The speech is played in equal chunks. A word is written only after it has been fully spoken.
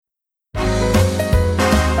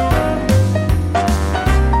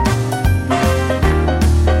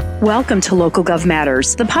Welcome to Local Gov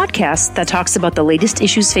Matters, the podcast that talks about the latest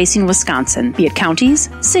issues facing Wisconsin, be it counties,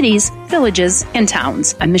 cities, villages, and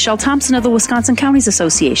towns. I'm Michelle Thompson of the Wisconsin Counties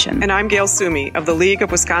Association. And I'm Gail Sumi of the League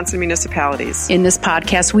of Wisconsin Municipalities. In this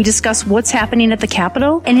podcast, we discuss what's happening at the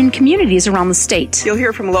Capitol and in communities around the state. You'll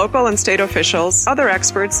hear from local and state officials, other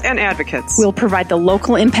experts, and advocates. We'll provide the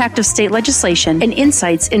local impact of state legislation and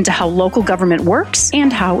insights into how local government works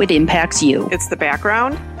and how it impacts you. It's the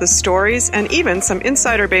background, the stories, and even some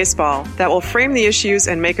insider baseball that will frame the issues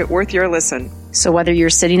and make it worth your listen. So whether you're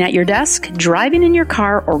sitting at your desk, driving in your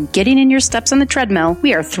car, or getting in your steps on the treadmill,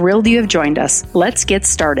 we are thrilled you have joined us. Let's get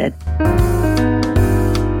started.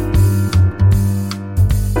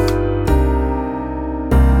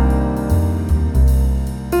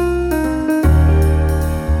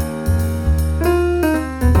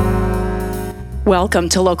 Welcome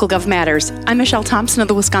to Local Gov Matters. I'm Michelle Thompson of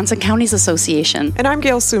the Wisconsin Counties Association. And I'm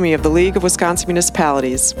Gail Sumi of the League of Wisconsin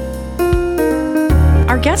Municipalities.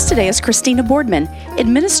 Our guest today is Kristina Boardman,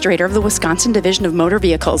 Administrator of the Wisconsin Division of Motor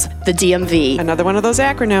Vehicles, the DMV. Another one of those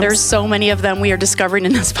acronyms. There's so many of them we are discovering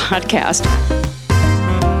in this podcast.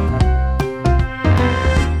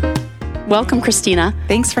 Welcome, Kristina.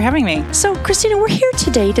 Thanks for having me. So, Kristina, we're here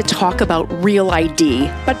today to talk about Real ID.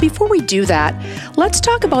 But before we do that, let's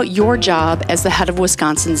talk about your job as the head of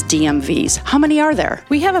Wisconsin's DMVs. How many are there?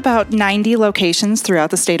 We have about 90 locations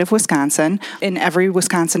throughout the state of Wisconsin in every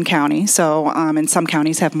Wisconsin county. So, and some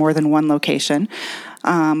counties have more than one location.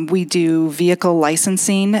 We do vehicle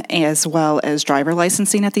licensing as well as driver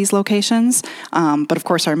licensing at these locations. But of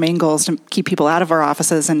course, our main goal is to keep people out of our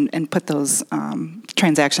offices and put those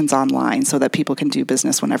transactions online so that people can do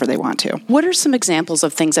business whenever they want to. What are some examples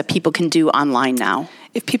of things that people can do online now?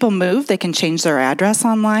 If people move, they can change their address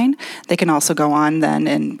online. They can also go on then,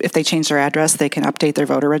 and if they change their address, they can update their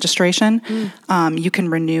voter registration. You can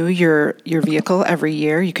renew your vehicle every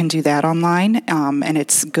year. You can do that online, and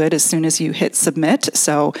it's good as soon as you hit submit.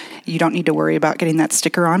 So you don't need to worry about getting that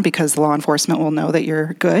sticker on because law enforcement will know that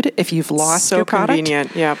you're good. If you've lost your product. So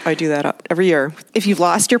convenient. Yeah, I do that every year. If you've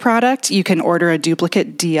lost your product, you can order a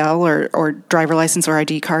duplicate DL or driver license or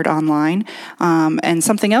ID card online. And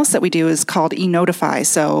something else that we do is called e-Notify.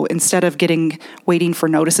 So instead of waiting for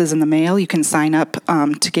notices in the mail, you can sign up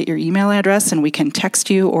to get your email address, and we can text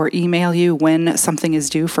you or email you when something is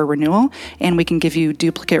due for renewal, and we can give you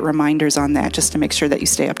duplicate reminders on that just to make sure that you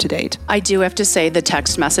stay up to date. I do have to say the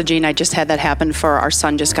text messaging, I just had that happen for our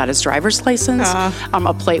son just got his driver's license,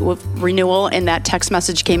 a plate with renewal, and that text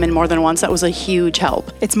message came in more than once. That was a huge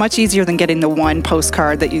help. It's much easier than getting the one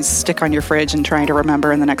postcard that you stick on your fridge and trying to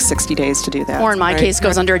remember in the next 60 days to do that. Or in my case,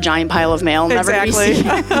 goes under a giant pile of mail, Exactly.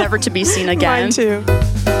 never to be seen again. Mine too.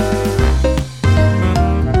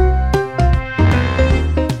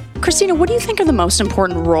 Kristina, what do you think are the most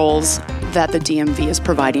important roles that the DMV is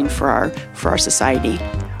providing for our society?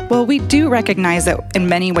 Well, we do recognize that in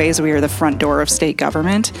many ways we are the front door of state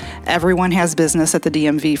government. Everyone has business at the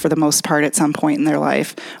DMV for the most part at some point in their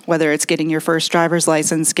life, whether it's getting your first driver's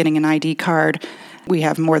license, getting an ID card. We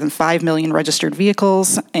have more than 5 million registered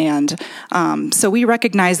vehicles, and so we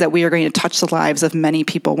recognize that we are going to touch the lives of many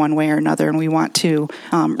people one way or another, and we want to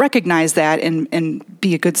recognize that and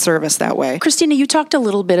be a good service that way. Kristina, you talked a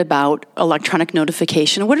little bit about electronic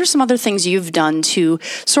notification. What are some other things you've done to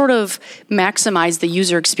sort of maximize the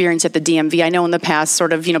user experience at the DMV? I know in the past,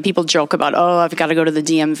 people joke about, I've got to go to the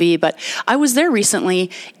DMV, but I was there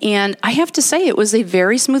recently, and I have to say it was a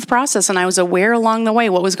very smooth process, and I was aware along the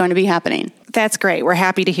way what was going to be happening. That's great. We're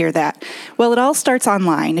happy to hear that. Well, it all starts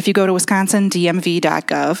online. If you go to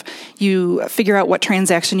wisconsindmv.gov, you figure out what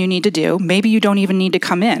transaction you need to do. Maybe you don't even need to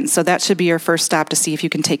come in, so that should be your first stop to see if you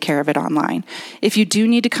can take care of it online. If you do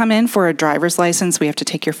need to come in for a driver's license, we have to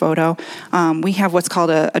take your photo. We have what's called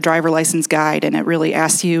a driver license guide, and it really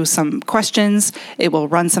asks you some questions. It will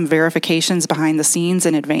run some verifications behind the scenes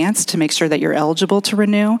in advance to make sure that you're eligible to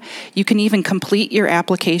renew. You can even complete your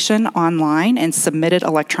application online and submit it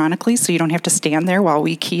electronically, so you don't have to stand there while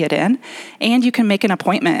we key it in, and you can make an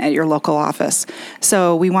appointment at your local office.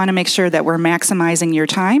 So we want to make sure that we're maximizing your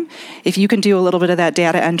time. If you can do a little bit of that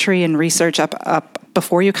data entry and research up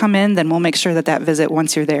before you come in, then we'll make sure that visit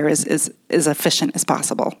once you're there is as efficient as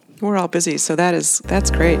possible. We're all busy, so that's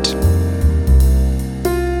great.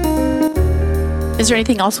 Is there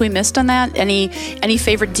anything else we missed on that? Any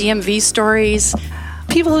favorite DMV stories?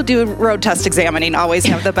 People who do road test examining always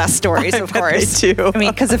have the best stories, of course. They do. I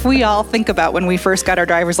mean, because if we all think about when we first got our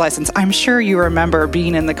driver's license, I'm sure you remember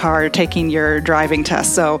being in the car taking your driving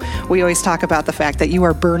test. So we always talk about the fact that you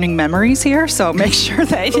are burning memories here. So make sure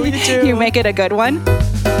that you make it a good one.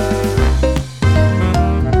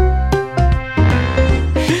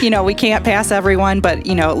 we can't pass everyone, but,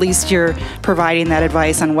 at least you're providing that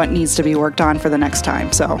advice on what needs to be worked on for the next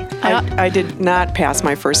time. So I did not pass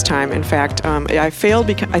my first time. In fact, I failed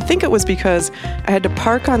because I think it was because I had to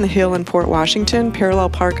park on the hill in Port Washington, parallel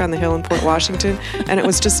park on the hill in Port Washington, and it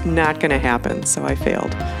was just not going to happen. So I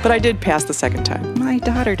failed. But I did pass the second time. My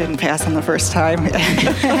daughter didn't pass on the first time.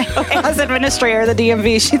 As administrator of the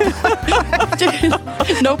DMV,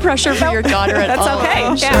 No pressure for your daughter at all. That's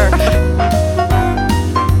okay. Sure.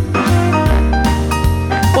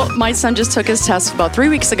 Well, my son just took his test about 3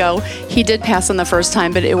 weeks ago. He did pass on the first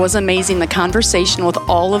time, but it was amazing. The conversation with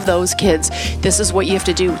all of those kids. This is what you have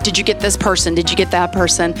to do. Did you get this person? Did you get that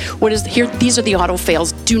person? What is here? These are the auto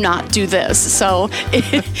fails. Do not do this. So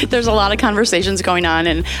there's a lot of conversations going on,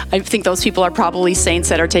 and I think those people are probably saints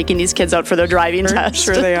that are taking these kids out for their driving test.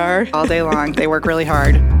 Sure they are. All day long. They work really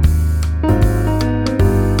hard.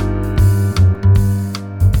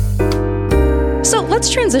 So let's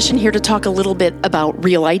transition here to talk a little bit about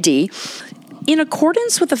Real ID. In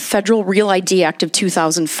accordance with the Federal Real ID Act of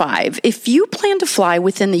 2005, if you plan to fly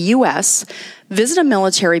within the U.S., visit a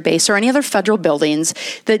military base or any other federal buildings,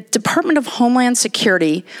 the Department of Homeland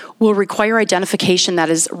Security will require identification that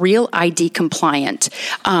is Real ID compliant,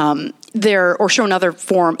 or show another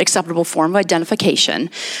acceptable form of identification,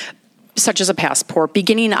 such as a passport,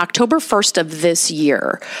 beginning October 1st of this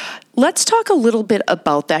year. Let's talk a little bit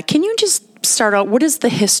about that. Can you just start out, what is the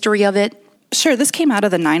history of it? Sure. This came out of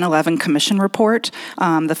the 9/11 Commission report.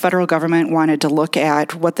 The federal government wanted to look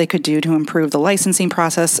at what they could do to improve the licensing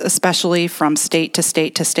process, especially from state to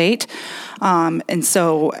state to state. And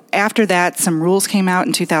so after that, some rules came out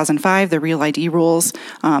in 2005, the Real ID rules.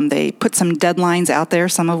 They put some deadlines out there,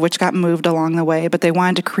 some of which got moved along the way, but they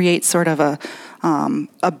wanted to create sort of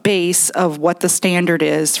a base of what the standard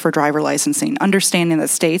is for driver licensing, understanding that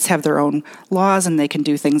states have their own laws and they can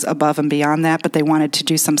do things above and beyond that, but they wanted to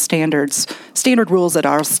do some standard rules that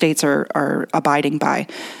our states are abiding by.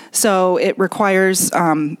 So it requires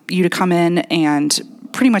you to come in and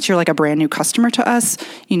pretty much you're like a brand new customer to us.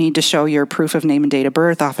 You need to show your proof of name and date of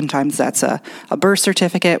birth. Oftentimes that's a birth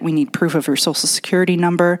certificate. We need proof of your social security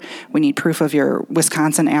number. We need proof of your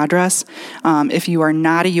Wisconsin address. If you are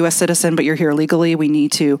not a U.S. citizen but you're here legally, we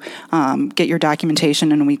need to get your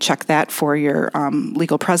documentation and we check that for your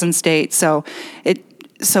legal presence date.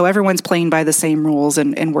 So everyone's playing by the same rules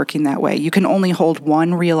and working that way. You can only hold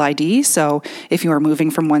one Real ID, so if you are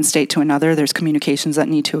moving from one state to another, there's communications that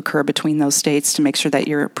need to occur between those states to make sure that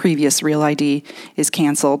your previous Real ID is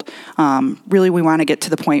canceled. Really, we want to get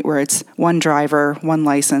to the point where it's one driver, one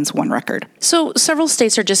license, one record. So several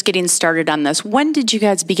states are just getting started on this. When did you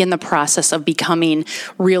guys begin the process of becoming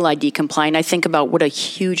Real ID compliant? I think about what a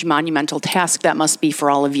huge monumental task that must be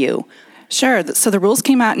for all of you. Sure. So the rules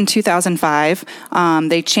came out in 2005.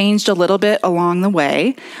 They changed a little bit along the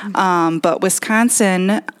way, but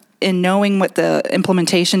Wisconsin, in knowing what the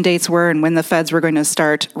implementation dates were and when the feds were going to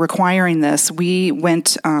start requiring this, we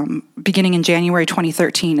went, beginning in January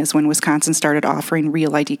 2013 is when Wisconsin started offering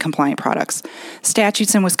Real ID compliant products.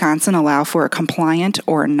 Statutes in Wisconsin allow for a compliant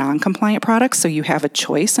or a non-compliant product, so you have a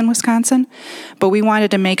choice in Wisconsin. But we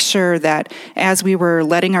wanted to make sure that as we were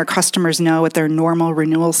letting our customers know at their normal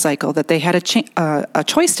renewal cycle that they had a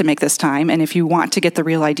choice to make this time, and if you want to get the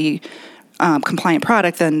Real ID compliant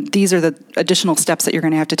product, then these are the additional steps that you're going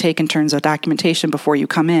to have to take in terms of documentation before you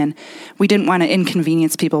come in. We didn't want to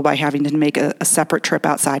inconvenience people by having to make a separate trip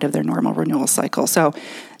outside of their normal renewal cycle. So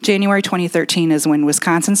January 2013 is when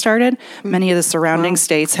Wisconsin started. Many of the surrounding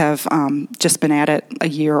states have just been at it a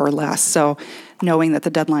year or less. So knowing that the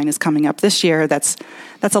deadline is coming up this year, that's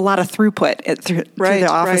a lot of throughput through the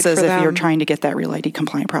offices if you're trying to get that Real ID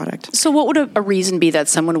compliant product. So what would a reason be that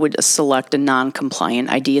someone would select a non-compliant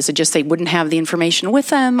ID? Is it just they wouldn't have the information with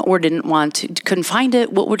them or couldn't find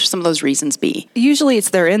it? What would some of those reasons be? Usually it's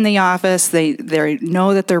they're in the office, they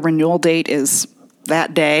know that their renewal date is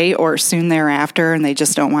that day or soon thereafter, and they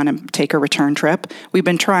just don't want to take a return trip. We've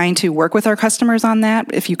been trying to work with our customers on that.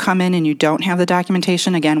 If you come in and you don't have the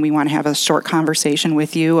documentation, again, we want to have a short conversation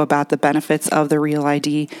with you about the benefits of the Real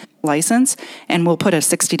ID license, and we'll put a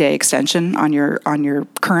 60-day extension on your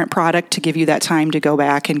current product to give you that time to go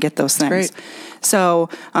back and get those things. Great. So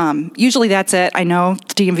usually that's it. I know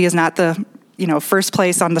DMV is not the first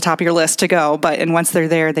place on the top of your list to go, and once they're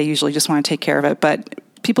there, they usually just want to take care of it. But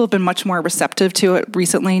people have been much more receptive to it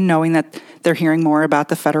recently, knowing that they're hearing more about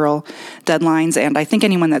the federal deadlines. And I think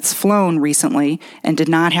anyone that's flown recently and did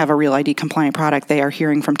not have a Real ID compliant product, they are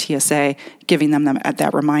hearing from TSA, giving them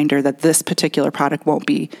that reminder that this particular product won't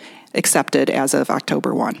be accepted as of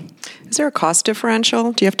October 1. Is there a cost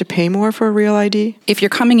differential? Do you have to pay more for a Real ID? If you're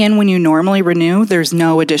coming in when you normally renew, there's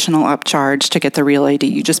no additional upcharge to get the Real ID.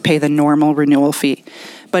 You just pay the normal renewal fee.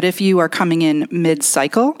 But if you are coming in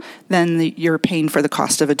mid-cycle, then you're paying for the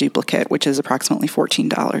cost of a duplicate, which is approximately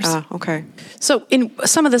 $14. Ah, okay. So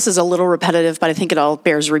some of this is a little repetitive, but I think it all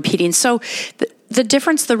bears repeating. So the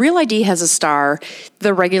difference, the Real ID has a star,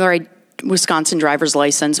 the regular Wisconsin driver's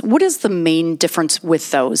license. What is the main difference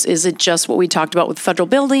with those? Is it just what we talked about with federal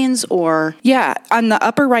buildings, or? Yeah, on the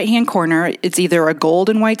upper right-hand corner, it's either a gold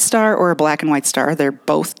and white star or a black and white star. They're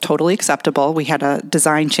both totally acceptable. We had a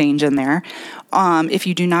design change in there. If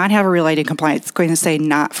you do not have a Real ID compliant, it's going to say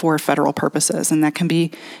not for federal purposes, and that can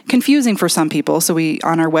be confusing for some people. So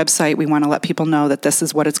on our website, we want to let people know that this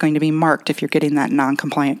is what it's going to be marked if you're getting that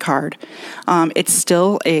non-compliant card. It's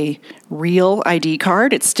still a real ID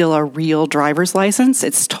card. It's still a real driver's license.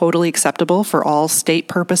 It's totally acceptable for all state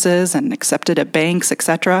purposes and accepted at banks,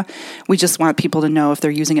 etc. We just want people to know if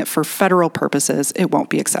they're using it for federal purposes, it won't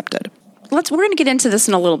be accepted. We're going to get into this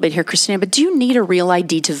in a little bit here, Kristina, but do you need a Real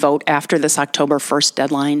ID to vote after this October 1st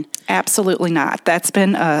deadline? Absolutely not. That's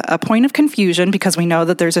been a point of confusion because we know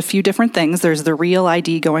that there's a few different things. There's the Real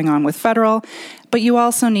ID going on with federal, but you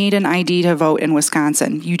also need an ID to vote in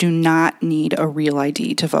Wisconsin. You do not need a Real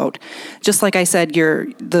ID to vote. Just like I said,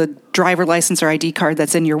 the driver license or ID card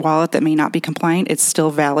that's in your wallet that may not be compliant, it's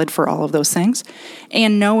still valid for all of those things.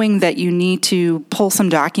 And knowing that you need to pull some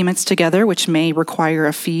documents together, which may require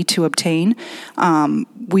a fee to obtain,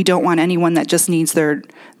 we don't want anyone that just needs their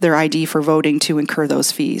ID for voting to incur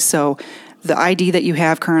those fees. So the ID that you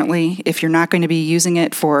have currently, if you're not going to be using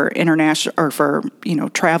it for international or for,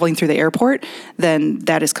 traveling through the airport, then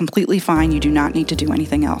that is completely fine. You do not need to do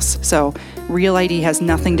anything else. So Real ID has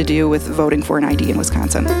nothing to do with voting for an ID in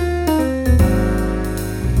Wisconsin.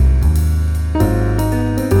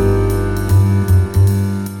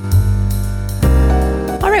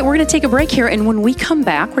 We're going to take a break here, and when we come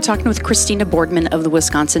back, we're talking with Kristina Boardman of the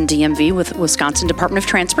Wisconsin DMV with Wisconsin Department of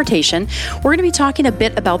Transportation. We're going to be talking a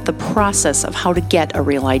bit about the process of how to get a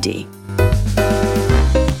Real ID.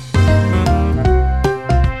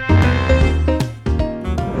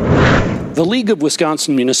 The League of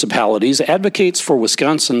Wisconsin Municipalities advocates for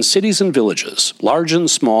Wisconsin cities and villages, large and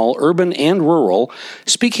small, urban and rural,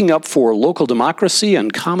 speaking up for local democracy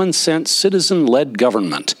and common sense citizen-led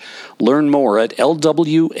government. Learn more at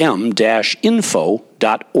lwm-info.org.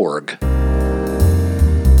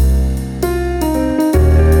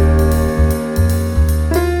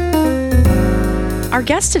 Our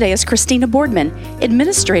guest today is Kristina Boardman,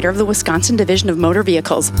 Administrator of the Wisconsin Division of Motor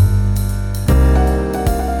Vehicles.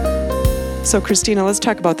 So, Kristina, let's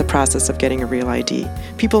talk about the process of getting a Real ID.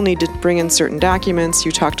 People need to bring in certain documents.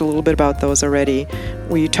 You talked a little bit about those already.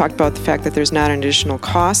 We talked about the fact that there's not an additional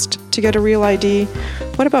cost to get a Real ID.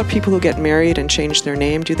 What about people who get married and change their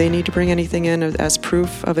name? Do they need to bring anything in as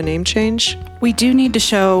proof of a name change? We do need to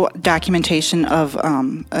show documentation of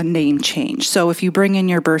a name change. So if you bring in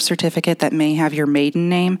your birth certificate that may have your maiden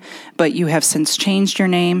name, but you have since changed your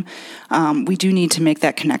name, we do need to make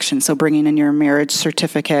that connection. So bringing in your marriage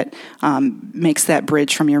certificate makes that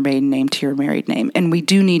bridge from your maiden name to your married name. And we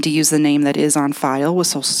do need to use the name that is on file with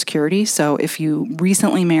Social Security. So if you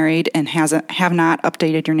recently married and have not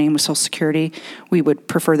updated your name with Social Security, we would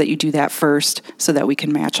prefer that you do that first so that we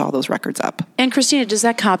can match all those records up. And Kristina, does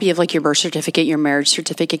that copy of like your birth certificate, your marriage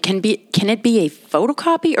certificate, can it be a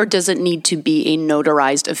photocopy, or does it need to be a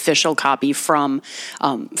notarized official copy from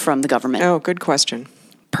the government? Oh, good question.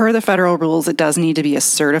 Per the federal rules, it does need to be a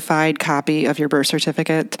certified copy of your birth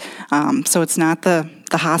certificate. So it's not the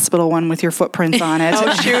hospital one with your footprints on it.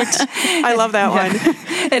 Oh, shoot. I love that one.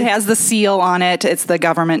 It has the seal on it. It's the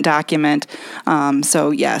government document.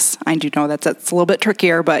 So, yes, I do know that's a little bit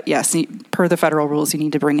trickier, but yes, per the federal rules, you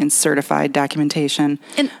need to bring in certified documentation.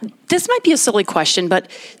 And this might be a silly question, but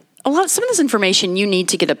some of this information you need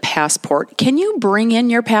to get a passport. Can you bring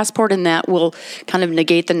in your passport, and that will kind of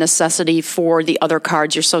negate the necessity for the other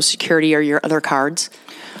cards, your Social Security or your other cards?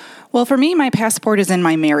 Well, for me, my passport is in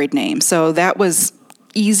my married name, so that was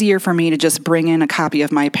easier for me to just bring in a copy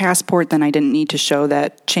of my passport. Then I didn't need to show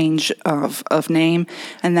that change of name.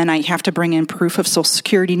 And then I have to bring in proof of Social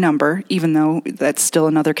Security number, even though that's still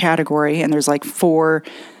another category, and there's like 4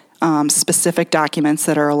 specific documents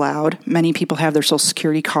that are allowed. Many people have their Social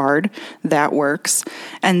Security card. That works.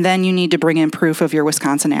 And then you need to bring in proof of your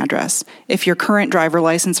Wisconsin address. If your current driver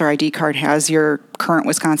license or ID card has your current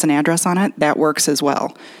Wisconsin address on it, that works as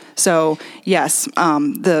well. So yes,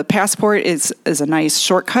 the passport is a nice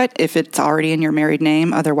shortcut if it's already in your married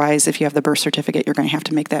name. Otherwise, if you have the birth certificate, you're going to have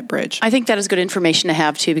to make that bridge. I think that is good information to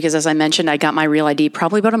have too, because as I mentioned, I got my Real ID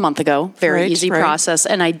probably about a month ago. Very easy process.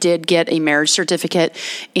 And I did get a marriage certificate,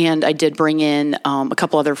 and I did bring in a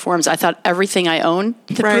couple other forms. I thought everything I own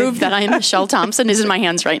to prove that I am Michelle Thompson is in my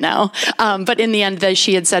hands right now. But in the end,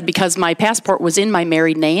 she had said because my passport was in my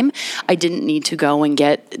married name, I didn't need to go and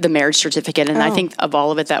get the marriage certificate. And I think of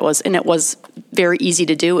all of it, it was very easy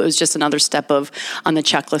to do. It was just another step on the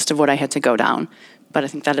checklist of what I had to go down. But I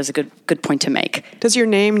think that is a good point to make. Does your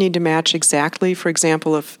name need to match exactly? For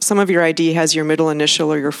example, if some of your ID has your middle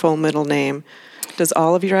initial or your full middle name, does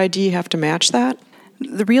all of your ID have to match that?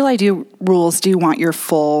 The Real ID rules do want your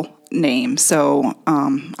full name. So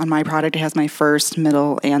on my product, it has my first,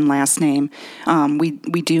 middle, and last name. We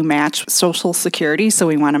do match Social Security, so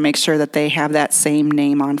we want to make sure that they have that same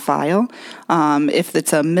name on file. If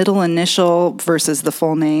it's a middle initial versus the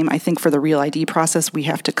full name, I think for the Real ID process, we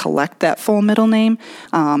have to collect that full middle name.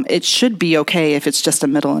 It should be okay if it's just a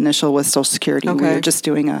middle initial with Social Security. Okay. We're just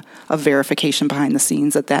doing a verification behind the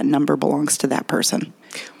scenes that number belongs to that person.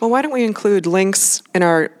 Well, why don't we include links in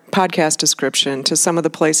our podcast description to some of the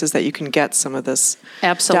places that you can get some of this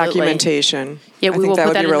documentation? Yeah, we will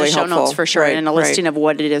put that in the show notes for sure, and a listing of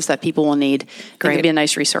what it is that people will need. It would be a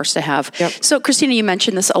nice resource to have. Yep. So, Kristina, you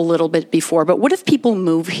mentioned this a little bit before, but what if people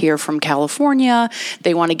move here from California,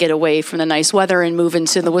 they want to get away from the nice weather and move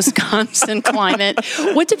into the Wisconsin climate?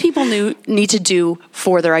 What do people need to do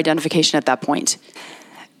for their identification at that point?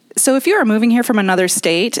 So if you are moving here from another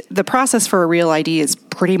state, the process for a Real ID is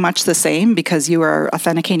pretty much the same because you are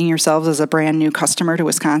authenticating yourselves as a brand new customer to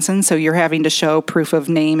Wisconsin. So you're having to show proof of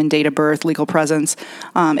name and date of birth, legal presence.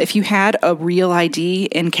 If you had a Real ID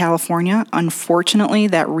in California, unfortunately,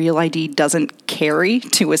 that Real ID doesn't carry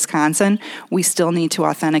to Wisconsin. We still need to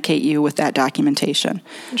authenticate you with that documentation.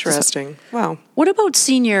 Interesting. Wow. What about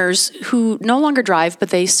seniors who no longer drive, but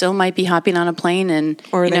they still might be hopping on a plane and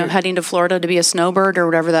heading to Florida to be a snowbird or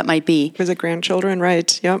whatever that might be? Visit grandchildren,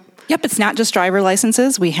 right? Yep. Yep, it's not just driver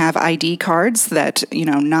licenses. We have ID cards that,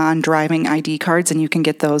 non-driving ID cards, and you can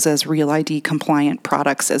get those as Real ID compliant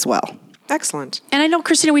products as well. Excellent. And I know,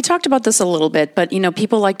 Kristina, we talked about this a little bit, but,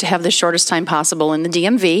 people like to have the shortest time possible in the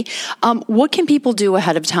DMV. What can people do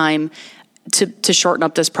ahead of time to shorten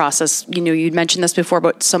up this process? You'd mentioned this before,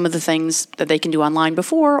 but some of the things that they can do online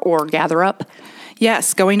before or gather up?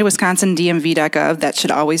 Yes, going to WisconsinDMV.gov, that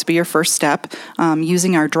should always be your first step.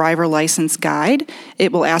 Using our driver license guide,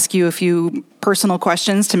 it will ask you a few personal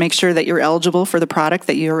questions to make sure that you're eligible for the product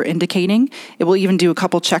that you're indicating. It will even do a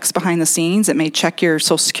couple checks behind the scenes. It may check your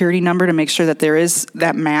Social Security number to make sure that there is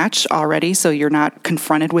that match already, so you're not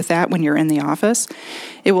confronted with that when you're in the office.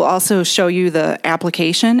 It will also show you the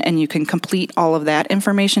application, and you can complete all of that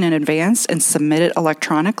information in advance and submit it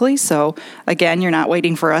electronically. So again, you're not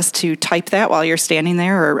waiting for us to type that while you're standing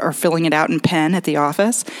there or filling it out in pen at the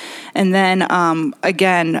office. And then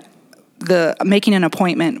again, the making an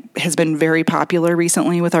appointment has been very popular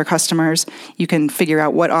recently with our customers. You can figure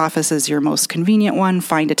out what office is your most convenient one,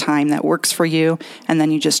 find a time that works for you, and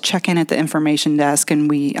then you just check in at the information desk, and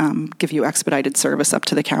we give you expedited service up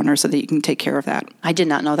to the counter so that you can take care of that. I did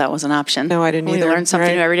not know that was an option. No, I didn't either. We learn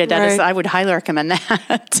something new every day. I would highly recommend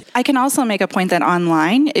that. I can also make a point that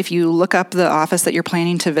online, if you look up the office that you're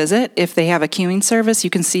planning to visit, if they have a queuing service,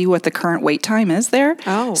 you can see what the current wait time is there.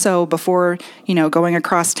 Oh. So before, going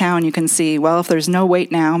across town, you can see, well, if there's no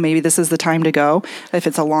wait now, maybe this is the time to go. If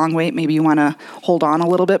it's a long wait, maybe you want to hold on a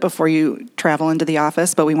little bit before you travel into the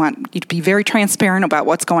office. But we want you to be very transparent about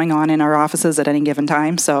what's going on in our offices at any given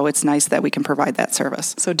time. So it's nice that we can provide that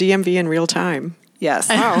service. So DMV in real time. Yes.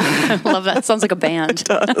 Wow. I love that. Sounds like a band. It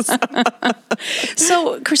does.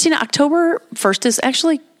 So, Kristina, October 1st is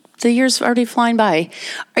actually... the year's already flying by.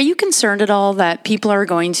 Are you concerned at all that people are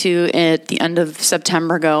going to, at the end of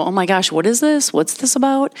September, go, oh my gosh, what is this? What's this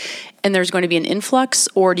about? And there's going to be an influx?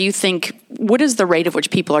 Or do you think, what is the rate of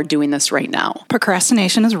which people are doing this right now?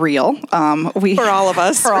 Procrastination is real. For all of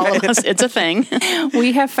us. For all of us, it's a thing.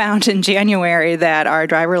 We have found in January that our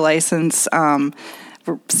driver license...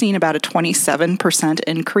 we're seeing about a 27%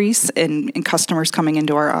 increase in customers coming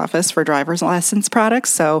into our office for driver's license products.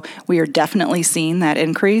 So we are definitely seeing that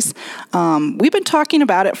increase. We've been talking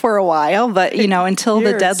about it for a while, but until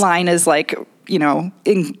the deadline is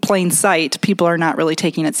in plain sight, people are not really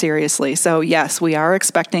taking it seriously. So yes, we are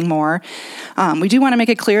expecting more. We do want to make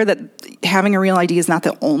it clear that having a real ID is not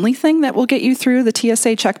the only thing that will get you through the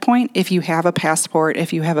TSA checkpoint. If you have a passport,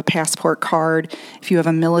 if you have a passport card, if you have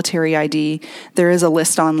a military ID, there is a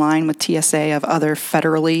list online with TSA of other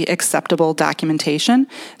federally acceptable documentation.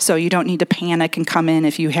 So you don't need to panic and come in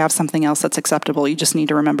if you have something else that's acceptable. You just need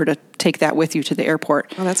to remember to take that with you to the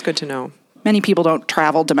airport. Well, that's good to know. Many people don't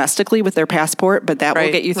travel domestically with their passport, but that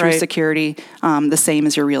will get you through security the same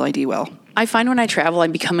as your real ID will. I find when I travel, I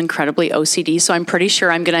become incredibly OCD, so I'm pretty sure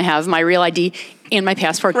I'm going to have my real ID and my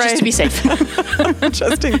passport just to be safe.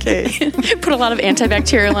 Just in case. Put a lot of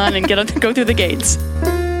antibacterial on and go through the gates.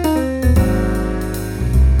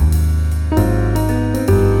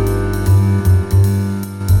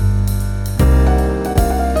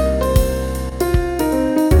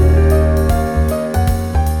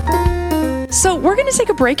 So we're going to take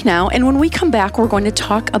a break now, and when we come back, we're going to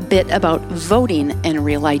talk a bit about voting and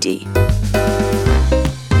Real ID.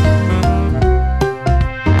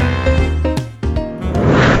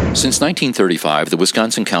 Since 1935, the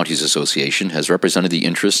Wisconsin Counties Association has represented the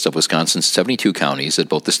interests of Wisconsin's 72 counties at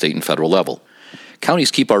both the state and federal level.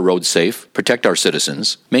 Counties keep our roads safe, protect our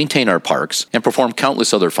citizens, maintain our parks, and perform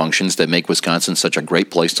countless other functions that make Wisconsin such a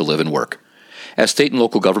great place to live and work. As state and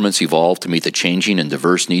local governments evolve to meet the changing and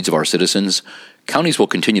diverse needs of our citizens, counties will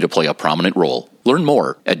continue to play a prominent role. Learn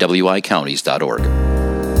more at wicounties.org.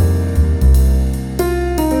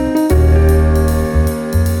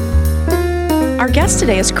 Our guest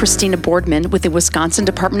today is Kristina Boardman with the Wisconsin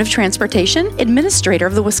Department of Transportation, Administrator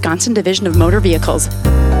of the Wisconsin Division of Motor Vehicles.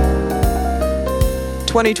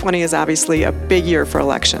 2020 is obviously a big year for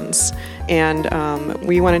elections, and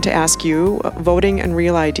we wanted to ask you, voting and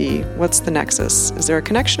Real ID, what's the nexus? Is there a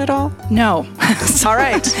connection at all? No. All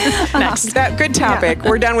right. Next. Good topic. Yeah.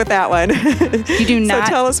 We're done with that one. You do not.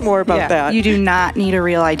 So tell us more about that. You do not need a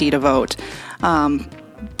Real ID to vote.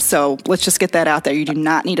 So let's just get that out there. You do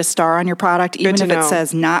not need a star on your product. Even if it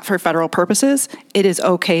says not for federal purposes, it is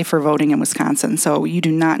okay for voting in Wisconsin. So you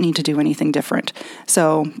do not need to do anything different.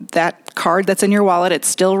 So that card that's in your wallet, it's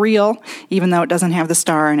still real, even though it doesn't have the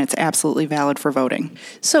star, and it's absolutely valid for voting.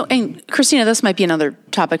 So, and Kristina, this might be another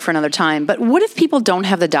topic for another time, but what if people don't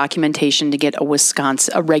have the documentation to get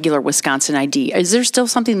a regular Wisconsin ID? Is there still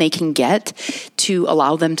something they can get to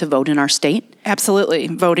allow them to vote in our state? Absolutely.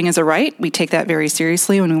 Voting is a right. We take that very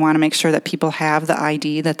seriously, and we want to make sure that people have the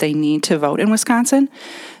ID that they need to vote in Wisconsin.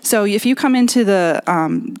 So if you come into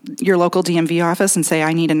your local DMV office and say,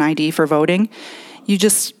 I need an ID for voting, you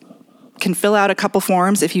just can fill out a couple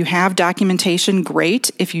forms. If you have documentation,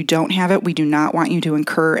 great. If you don't have it, we do not want you to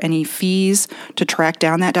incur any fees to track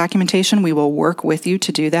down that documentation. We will work with you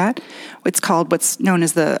to do that. It's called what's known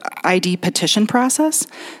as the ID petition process.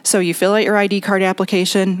 So you fill out your ID card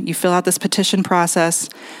application, you fill out this petition process.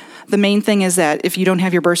 The main thing is that if you don't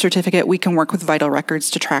have your birth certificate, we can work with Vital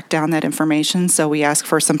Records to track down that information. So we ask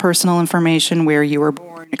for some personal information, where you were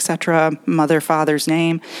born, etc., mother, father's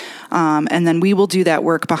name, and then we will do that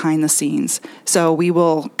work behind the scenes. So we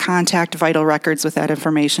will contact Vital Records with that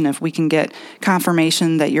information. If we can get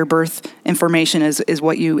confirmation that your birth information is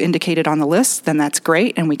what you indicated on the list, then that's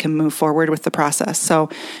great, and we can move forward with the process. So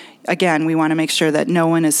again, we want to make sure that no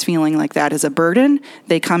one is feeling like that is a burden.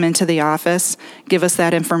 They come into the office, give us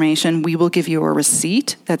that information. We will give you a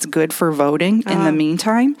receipt that's good for voting in the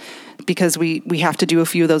meantime, because we have to do a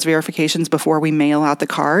few of those verifications before we mail out the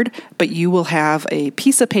card. But you will have a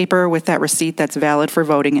piece of paper with that receipt that's valid for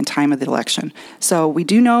voting in time of the election. So we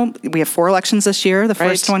do know we have 4 elections this year. The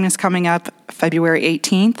first one is coming up February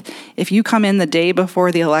 18th. If you come in the day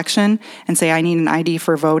before the election and say, I need an ID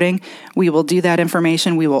for voting, we will do that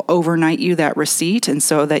information. We will overnight you that receipt, and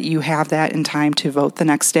so that you have that in time to vote the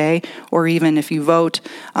next day. Or even if you vote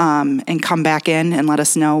and come back in and let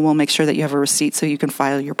us know, we'll make sure that you have a receipt so you can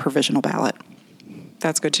file your provisional ballot.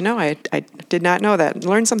 That's good to know. I did not know that.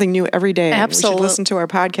 Learn something new every day. Absolutely. We should listen to our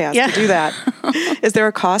podcast to do that. Is there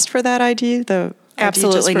a cost for that ID?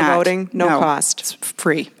 Absolutely ID just for not. voting? No cost. It's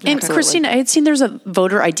free. And Kristina, I had seen there's a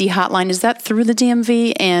voter ID hotline. Is that through the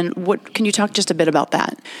DMV? And can you talk just a bit about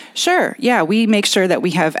that? Sure. Yeah, we make sure that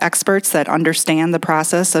we have experts that understand the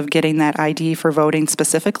process of getting that ID for voting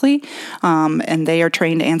specifically, and they are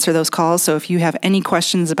trained to answer those calls. So if you have any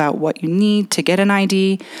questions about what you need to get an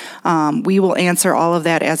ID, we will answer all of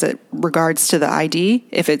that as it regards to the ID.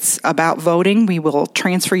 If it's about voting, we will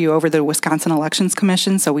transfer you over to the Wisconsin Elections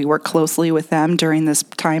Commission, so we work closely with them during this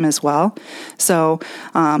time as well. So,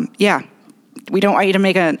 We don't want you to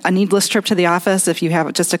make a needless trip to the office. If you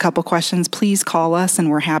have just a couple questions, please call us, and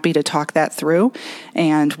we're happy to talk that through,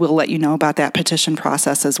 and we'll let you know about that petition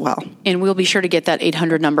process as well. And we'll be sure to get that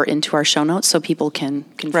 800 number into our show notes so people can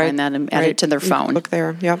find that and add it to their phone. Look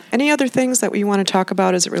there, yep. Any other things that we want to talk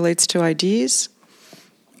about as it relates to IDs?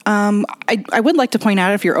 I would like to point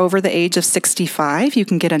out, if you're over the age of 65, you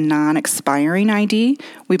can get a non-expiring ID.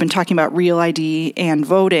 We've been talking about real ID and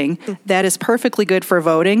voting. That is perfectly good for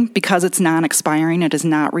voting because it's non-expiring. It is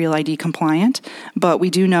not real ID compliant. But we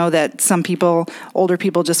do know that some people, older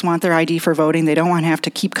people, just want their ID for voting. They don't want to have to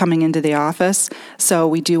keep coming into the office. So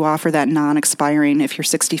we do offer that non-expiring if you're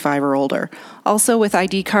 65 or older. Also, with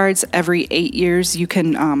ID cards, every 8 years you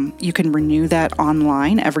can renew that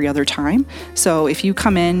online every other time. So if you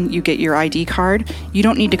come in, you get your ID card, you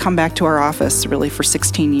don't need to come back to our office really for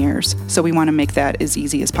 16 years. So we want to make that as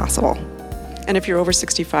easy as possible. And if you're over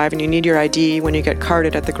 65 and you need your ID when you get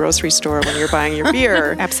carded at the grocery store when you're buying your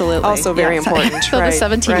beer, absolutely, also very important. So the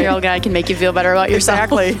 17-year-old guy can make you feel better about yourself.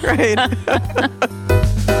 Exactly, right.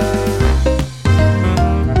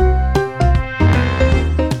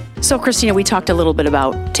 So, Kristina, we talked a little bit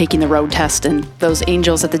about taking the road test and those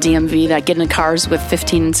angels at the DMV that get in cars with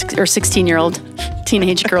 15 or 16-year-old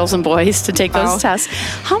teenage girls and boys to take those tests.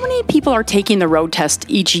 How many people are taking the road test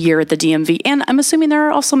each year at the DMV? And I'm assuming there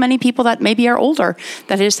are also many people that maybe are older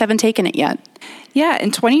that just haven't taken it yet. Yeah,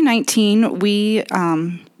 in 2019, we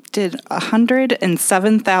did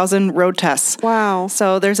 107,000 road tests. Wow.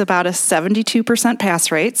 So there's about a 72%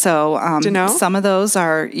 pass rate. So some of those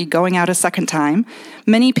are going out a second time.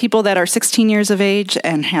 Many people that are 16 years of age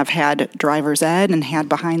and have had driver's ed and had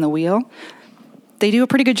behind the wheel, they do a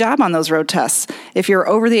pretty good job on those road tests. If you're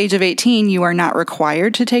over the age of 18, you are not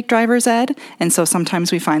required to take driver's ed. And so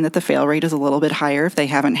sometimes we find that the fail rate is a little bit higher if they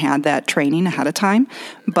haven't had that training ahead of time.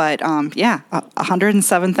 But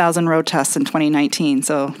 107,000 road tests in 2019.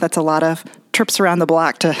 So that's a lot of trips around the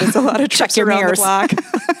block to It's a lot of trips check your around mirrors. the block.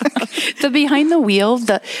 The behind the wheel,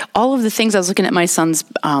 all of the things, I was looking at my son's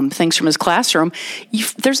things from his classroom,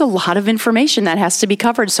 there's a lot of information that has to be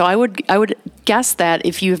covered. So I would guess that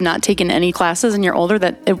if you have not taken any classes and you're older,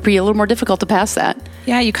 that it would be a little more difficult to pass that.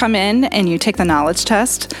 Yeah, you come in and you take the knowledge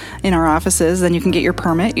test in our offices, then you can get your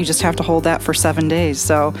permit. You just have to hold that for 7 days.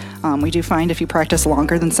 So we do find if you practice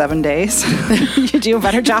longer than 7 days, you do a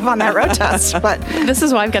better job on that road test. But this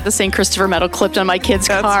is why I've got the St. Christopher medal clipped on my kid's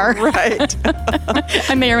car. Right.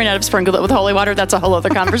 I may or may not have sprinkled it with holy water. That's a whole other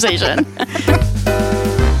conversation.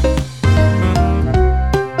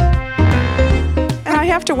 I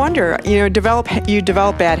have to wonder, you develop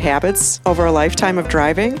bad habits over a lifetime of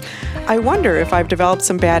driving. I wonder if I've developed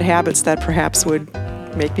some bad habits that perhaps would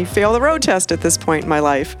make me fail the road test at this point in my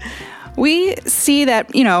life. We see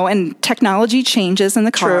that, and technology changes in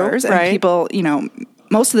the cars. True, right. And people,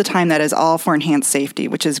 most of the time that is all for enhanced safety,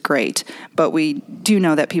 which is great. But we do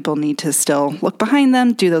know that people need to still look behind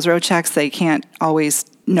them, do those road checks. They can't always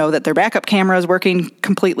know that their backup camera is working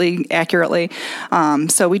completely accurately.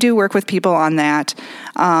 So we do work with people on that.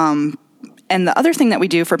 And the other thing that we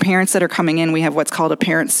do for parents that are coming in, we have what's called a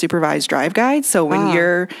parent supervised drive guide. So when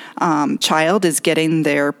your child is getting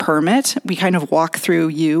their permit, we kind of walk through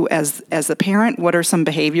you as the parent. What are some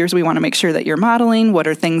behaviors we want to make sure that you're modeling? What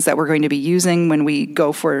are things that we're going to be using when we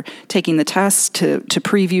go for taking the test to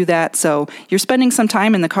preview that? So you're spending some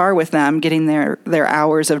time in the car with them, getting their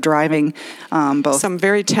hours of driving. Both some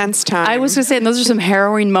very tense time. I was going to say, and those are some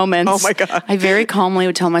harrowing moments. Oh my God! I very calmly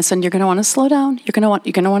would tell my son, "You're going to want to slow down. You're going to want to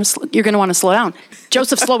slow down.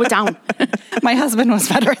 Joseph, slow it down." My husband was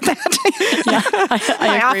better at that. Yeah,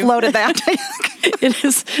 I offloaded that. It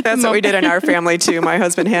is. That's what we did in our family too. My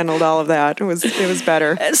husband handled all of that. It was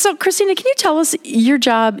better. So, Kristina, can you tell us your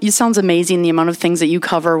job? It sounds amazing, the amount of things that you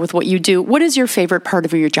cover with what you do. What is your favorite part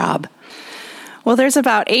of your job? Well, there's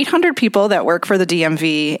about 800 people that work for the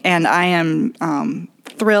DMV, and I am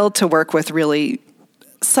thrilled to work with really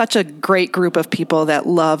such a great group of people that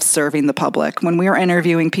love serving the public. When we are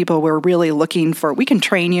interviewing people, we're really looking for, we can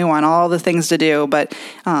train you on all the things to do, but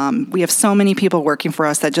we have so many people working for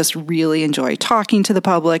us that just really enjoy talking to the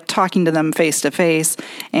public, talking to them face to face,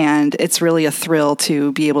 and it's really a thrill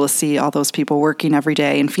to be able to see all those people working every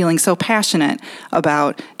day and feeling so passionate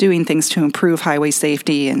about doing things to improve highway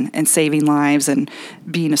safety and saving lives and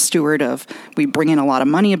being a steward of, we bring in a lot of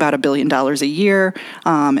money, about $1 billion a year,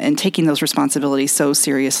 and taking those responsibilities so seriously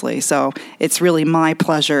seriously. So it's really my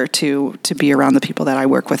pleasure to be around the people that I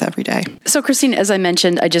work with every day. So, Kristina, as I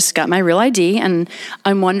mentioned, I just got my Real ID, and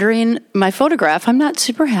I'm wondering, my photograph, I'm not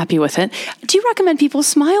super happy with it. Do you recommend people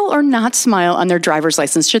smile or not smile on their driver's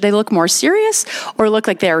license? Should they look more serious or look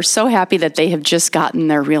like they are so happy that they have just gotten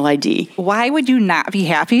their Real ID? Why would you not be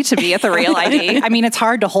happy to be at the Real ID? I mean, it's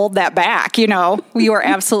hard to hold that back, you know. You are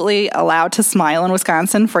absolutely allowed to smile in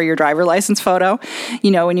Wisconsin for your driver license photo.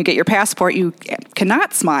 You know, when you get your passport, you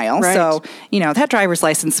cannot smile. Right. So, you know, that driver's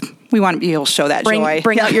license, we want to be able to show that joy.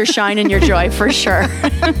 Bring out your shine and your joy for sure.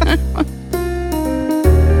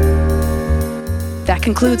 That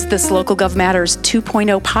concludes this Local Gov Matters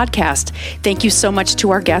 2.0 podcast. Thank you so much to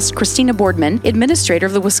our guest, Kristina Boardman, Administrator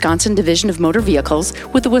of the Wisconsin Division of Motor Vehicles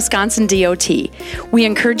with the Wisconsin DOT. We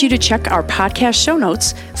encourage you to check our podcast show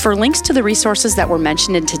notes for links to the resources that were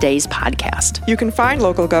mentioned in today's podcast. You can find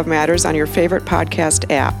Local Gov Matters on your favorite podcast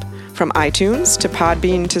app, from iTunes to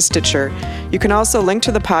Podbean to Stitcher. You can also link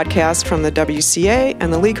to the podcast from the WCA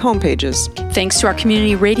and the League homepages. Thanks to our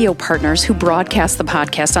community radio partners who broadcast the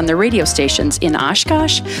podcast on their radio stations in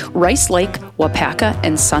Oshkosh, Rice Lake, Wapaka,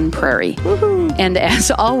 and Sun Prairie. Woohoo. And as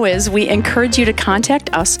always, we encourage you to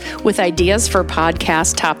contact us with ideas for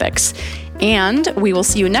podcast topics. And we will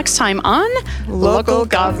see you next time on Local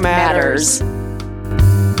Gov Matters.